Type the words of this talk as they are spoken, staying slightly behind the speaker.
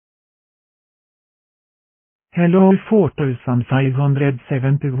Hello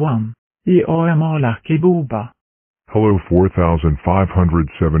 4571. I am a lucky booba. Hello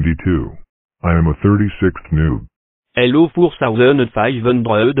 4572. I am a 36th noob. Hello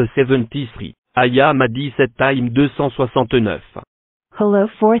 4573. I am a 17 time 269. Hello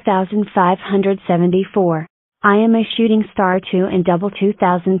 4574. I am a shooting star 2 and double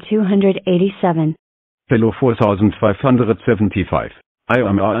 2287. Hello 4575. I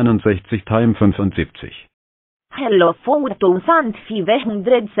am a 61 time 75. Hello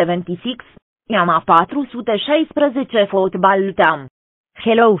 4576. I am a 416 football team.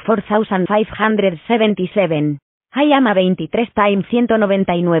 Hello 4577. I am a 23 times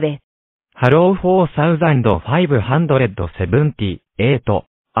 199. Hello 4578.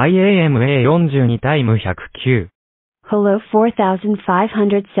 I am a 42 time 109. Hello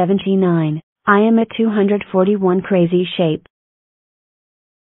 4579. I am a 241 crazy shape.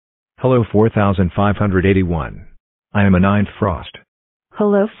 Hello 4581. I am a 9th frost.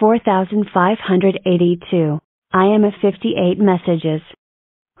 Hello 4582. I am a 58 messages.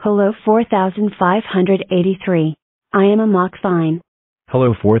 Hello 4583. I am a mock fine.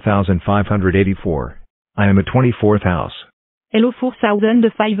 Hello 4584. I am a 24th house. Hello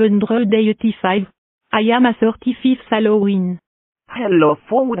 4585. I am a 35th Halloween. Hello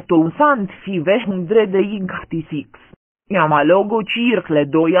 4586. I am a logo circle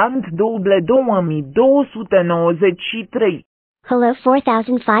 2 and double 2293. Hello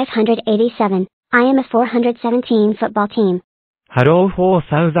 4587. I am a 417 football team. Hello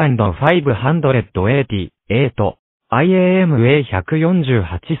 4588. I am a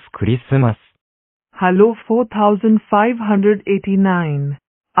 148 Christmas. Hello 4589.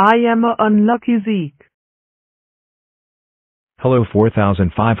 I am a unlucky Zeke. Hello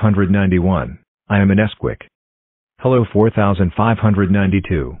 4591. I am an Esquick. Hello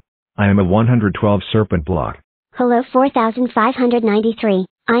 4592. I am a 112 serpent block. Hello 4593.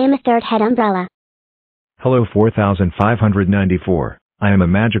 I am a third head umbrella. Hello 4594. I am a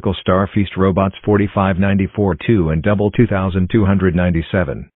magical Starfeast Robots 4594 2 and double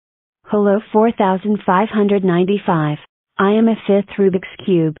 2297. Hello 4595. I am a 5th Rubik's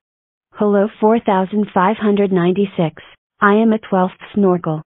Cube. Hello 4596. I am a 12th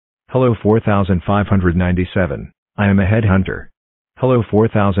Snorkel. Hello 4597. I am a headhunter. Hello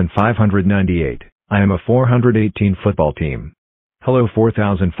 4598. I am a 418 football team. Hello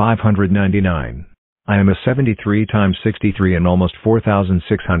 4599. I am a 73 times 63 and almost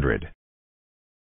 4600.